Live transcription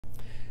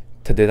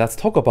Today let's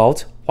talk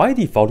about why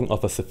the volume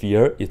of a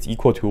sphere is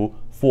equal to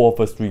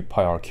 4/3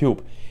 pi r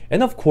cubed.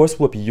 And of course,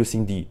 we'll be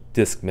using the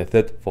disk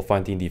method for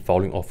finding the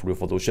volume of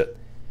revolution.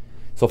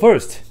 So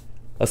first,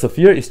 a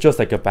sphere is just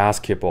like a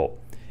basketball.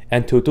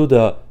 And to do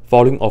the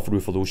volume of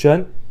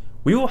revolution,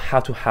 we will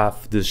have to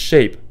have this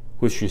shape,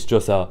 which is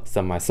just a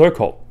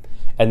semicircle.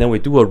 And then we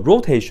do a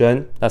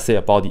rotation, let's say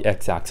about the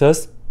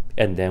x-axis,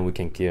 and then we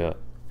can get a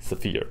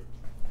sphere.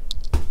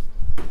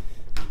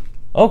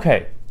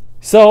 Okay,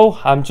 so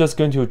I'm just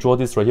going to draw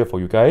this right here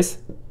for you guys.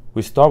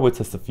 We start with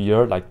a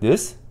sphere like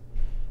this.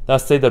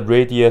 Let's say the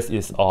radius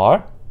is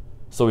r,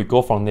 so we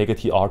go from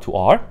negative r to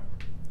r.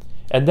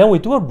 And then we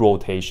do a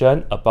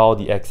rotation about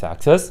the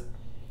x-axis.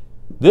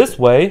 This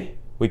way,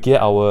 we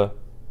get our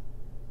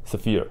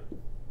sphere.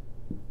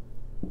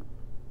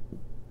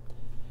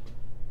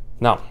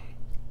 Now,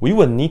 we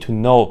will need to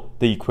know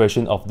the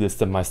equation of this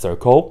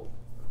semicircle.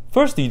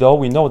 Firstly though,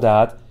 we know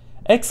that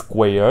x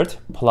squared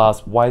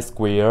plus y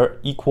squared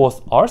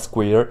equals r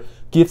squared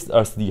gives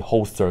us the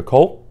whole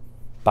circle,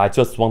 but I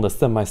just want the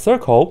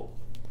semicircle.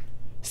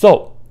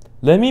 So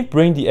let me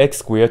bring the x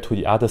squared to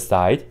the other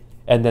side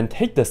and then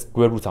take the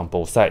square roots on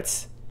both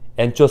sides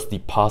and just the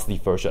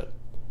positive version.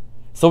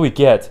 So we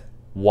get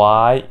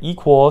y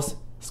equals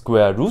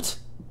square root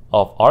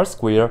of r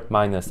squared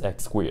minus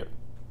x squared.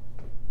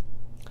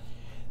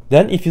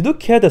 Then if you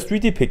look at the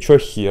 3D picture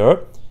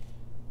here,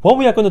 what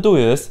we are going to do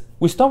is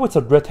we start with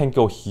a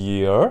rectangle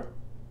here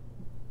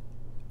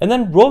and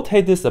then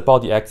rotate this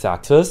about the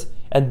x-axis,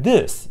 and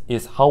this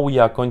is how we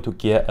are going to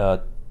get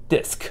a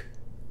disk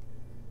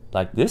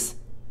like this.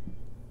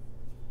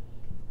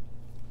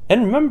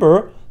 And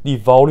remember, the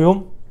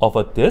volume of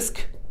a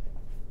disk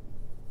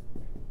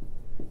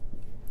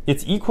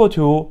is equal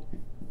to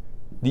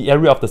the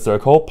area of the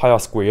circle, pi r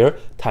squared,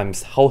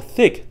 times how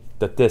thick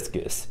the disk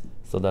is.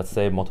 So let's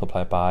say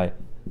multiply by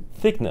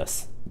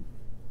thickness.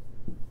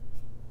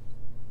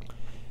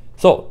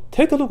 So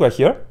take a look right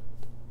here.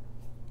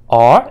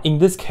 R in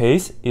this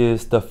case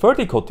is the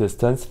vertical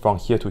distance from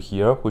here to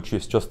here, which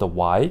is just the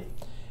y,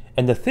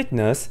 and the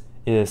thickness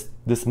is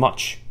this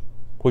much,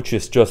 which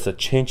is just a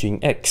change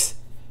in x.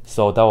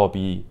 So that will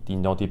be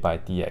denoted by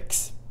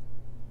dx.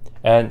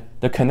 And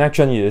the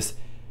connection is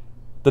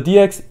the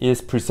dx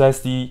is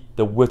precisely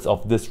the width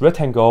of this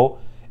rectangle,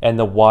 and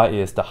the y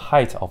is the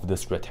height of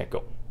this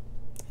rectangle.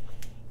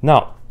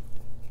 Now,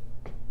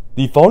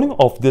 the volume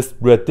of this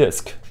red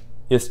disk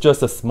is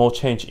just a small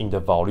change in the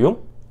volume,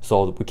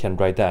 so we can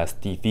write that as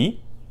dV.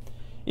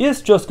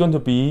 It's just going to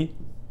be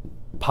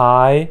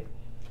pi,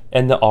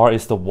 and the r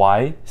is the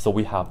y, so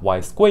we have y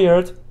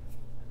squared,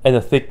 and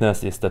the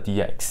thickness is the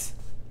dx.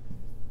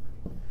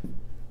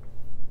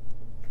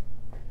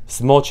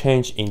 Small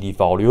change in the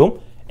volume,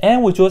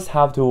 and we just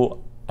have to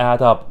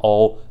add up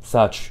all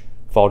such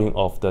volume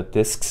of the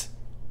disks,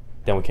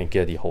 then we can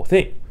get the whole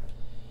thing.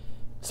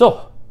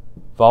 So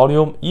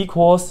volume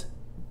equals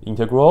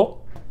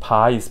integral,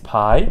 pi is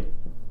pi.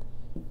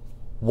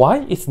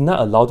 Y is not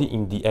allowed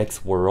in the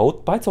x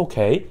world, but it's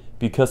okay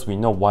because we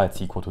know y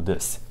is equal to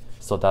this.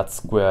 So that's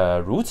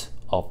square root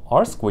of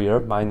r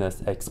squared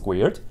minus x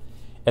squared.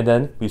 And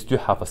then we still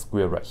have a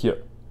square right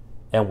here.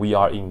 And we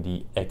are in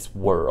the x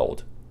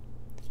world.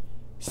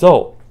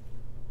 So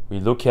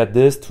we look at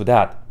this to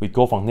that. We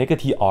go from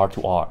negative r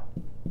to r.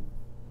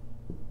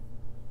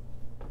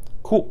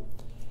 Cool.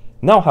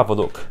 Now have a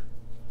look.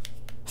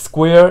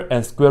 Square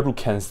and square root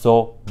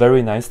cancel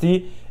very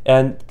nicely,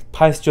 and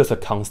pi is just a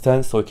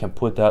constant, so we can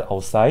put that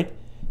outside.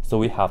 So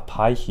we have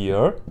pi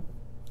here.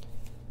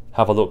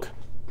 Have a look.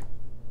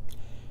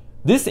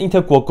 This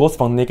integral goes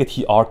from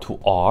negative r to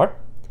r,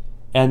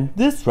 and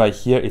this right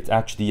here is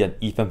actually an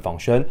even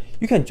function.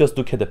 You can just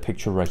look at the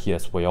picture right here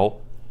as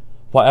well.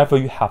 Whatever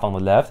you have on the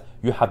left,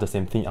 you have the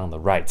same thing on the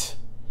right.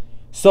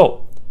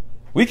 So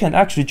we can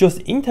actually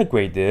just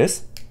integrate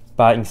this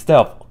by, instead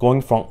of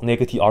going from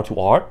negative r to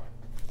r,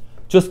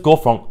 just go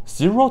from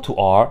 0 to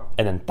r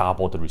and then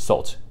double the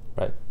result,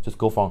 right? Just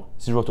go from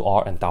 0 to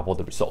r and double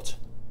the result.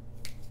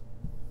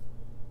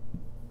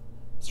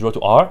 0 to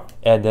r,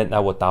 and then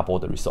I will double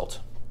the result.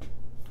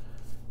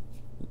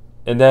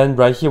 And then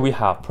right here we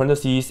have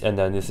parentheses, and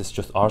then this is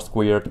just r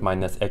squared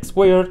minus x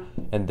squared,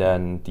 and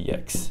then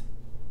dx.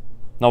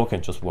 Now we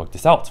can just work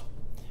this out.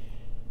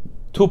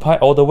 2 pi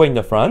all the way in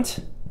the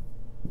front.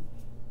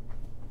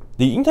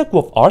 The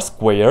integral of r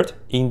squared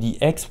in the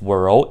x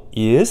world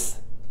is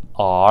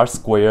r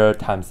squared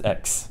times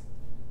x.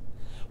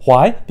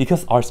 Why?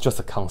 Because r is just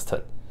a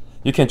constant.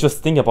 You can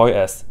just think about it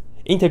as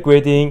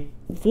integrating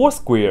 4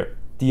 squared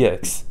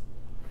dx.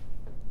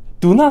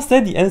 Do not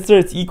say the answer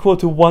is equal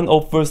to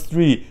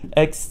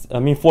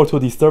 1/3 4 to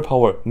the third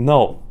power.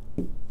 No,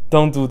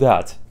 don't do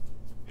that.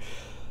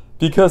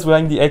 Because we're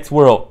in the x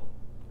world,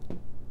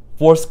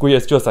 4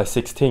 squared is just like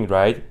 16,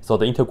 right? So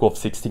the integral of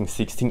 16 is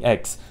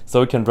 16x.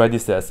 So we can write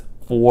this as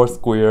 4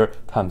 squared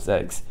times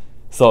x.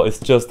 So it's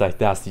just like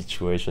that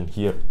situation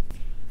here.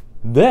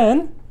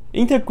 Then,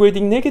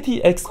 integrating negative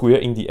x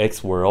squared in the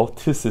x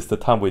world, this is the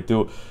time we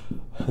do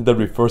the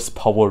reverse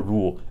power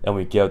rule, and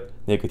we get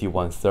negative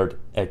 1/3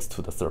 x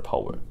to the third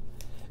power.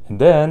 And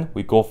then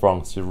we go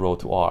from 0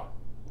 to r.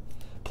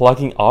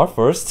 Plugging r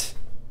first,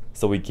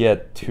 so we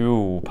get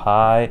 2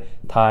 pi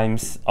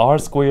times r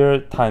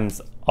squared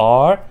times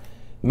r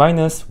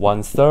minus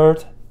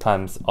 1/3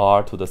 times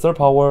r to the third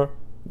power.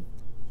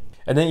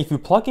 And then if you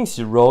plug in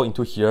 0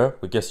 into here,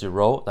 we get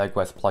 0.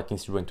 Likewise, plugging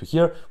 0 into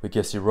here, we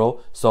get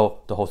 0. So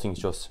the whole thing is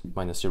just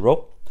minus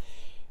 0.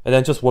 And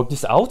then just work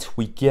this out.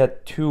 We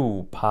get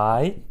 2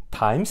 pi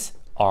times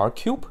r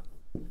cubed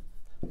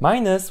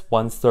minus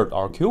 1/3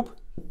 r cubed.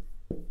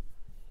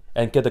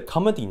 And get the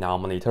common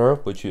denominator,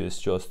 which is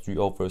just 3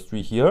 over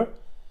 3 here.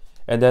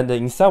 And then the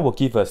inside will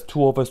give us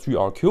 2 over 3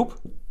 r cubed.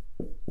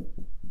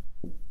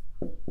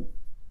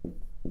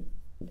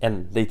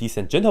 And ladies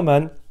and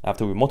gentlemen,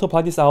 after we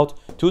multiply this out,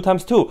 2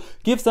 times 2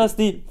 gives us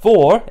the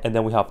 4, and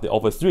then we have the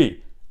over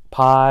 3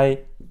 pi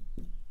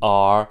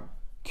r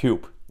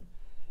cubed.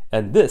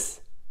 And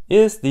this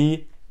is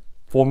the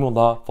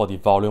formula for the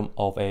volume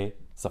of a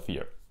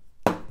sphere.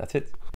 That's it.